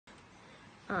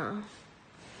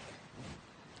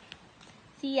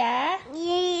Sia?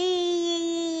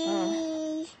 Yay!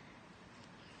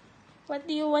 What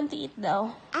do you want to eat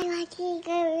daw? I want to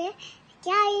go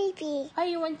jollibee. Oh,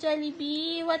 you want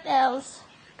Jollibee? What else?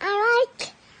 I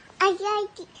like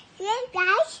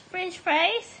French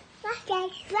fries?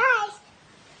 fries.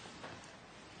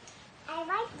 I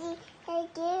like to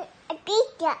a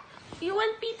pizza. You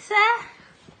want pizza?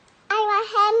 I want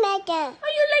hamburger.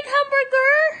 Oh, you like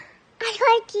hamburger? I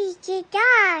like to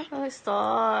die. Oh,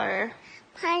 star.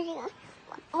 1,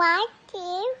 2,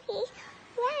 3,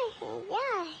 4.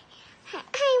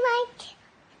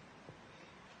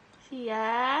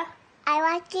 Sia? I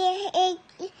want to eat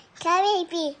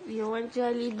jollibee. You want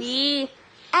Jollibee?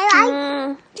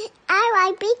 I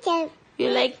like pizza. You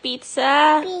like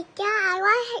pizza? Pizza. I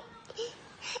want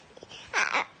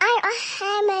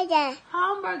hamburger.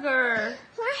 Hamburger.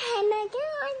 What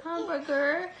hamburger?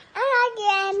 Hamburger. I like the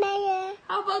hamburger.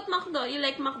 How about McDo? You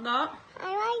like McDo? I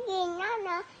like the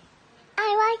nana. I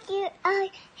like the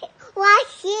what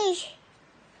fish?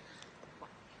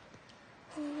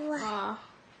 Wow.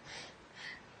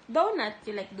 Donut.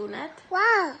 You like donut?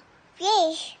 Wow.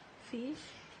 Fish. Fish.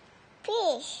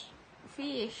 Fish.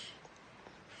 Fish.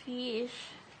 Fish.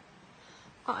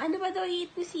 Oh, ano ba daw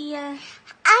eat ni Sia?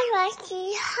 I like the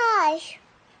horse.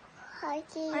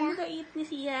 Ano daw eat ni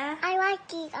Sia? I like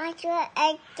the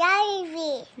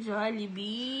jollibee.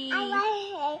 Jollibee. I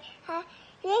like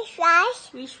fish fries.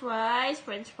 Fish fries.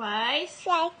 French fries.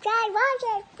 I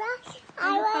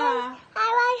Ano pa?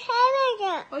 want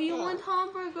hamburger. Oh, you want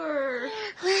hamburger.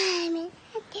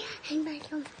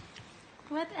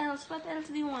 What else? What else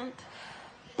do you want?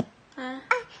 Ha?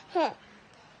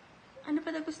 Ano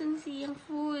pa daw gusto ni Siyang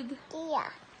food?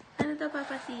 Yeah. Ano daw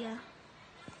Papa Sia?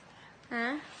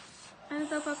 Ha? Ano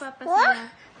daw pa Papa Sia?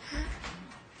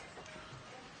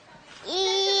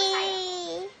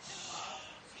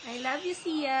 I love you,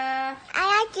 Sia. I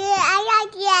like you,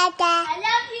 Ate. I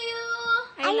love you.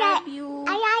 I love you.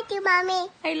 I like you, Mommy.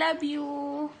 I love you.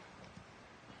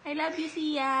 I love you,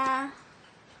 Sia.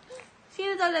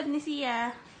 Sino daw love ni Sia?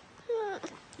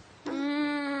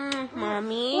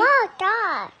 Mommy? Wow,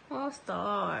 dog. Oh,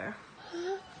 star.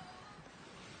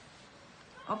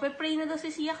 O, pray na daw si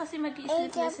Sia kasi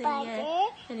mag-i-sleep na siya.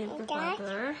 Sleep the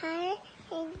butter.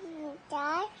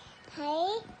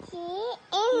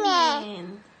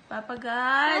 Amen. Papa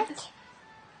God.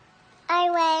 I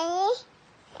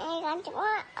want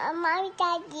Mommy,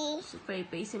 Daddy.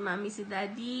 Pray si Mommy, si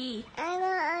Daddy. I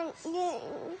want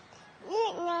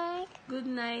good night. Good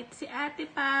night. Si ate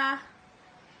pa.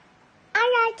 I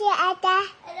love you, Ate.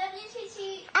 I love you,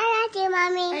 Sisi. I love you,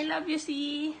 Mommy. I love you,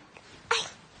 si.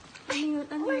 Ano yun?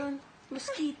 Ano yun?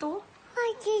 Mosquito?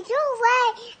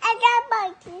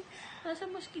 Nasa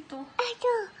mosquito?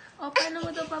 O, paano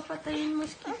mo daw papatayin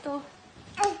mosquito?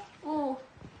 Oh,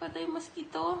 patay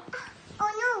mosquito.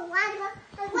 Oh no, what?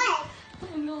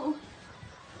 Ano?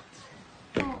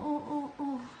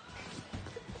 Oh.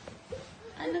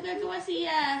 Ano gagawa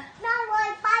siya?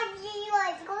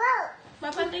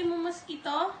 Papatay mo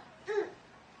mosquito?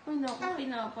 Ano ko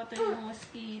pinapatay yung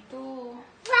mosquito?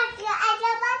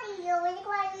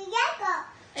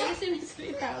 Ay, si Miss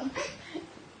Wait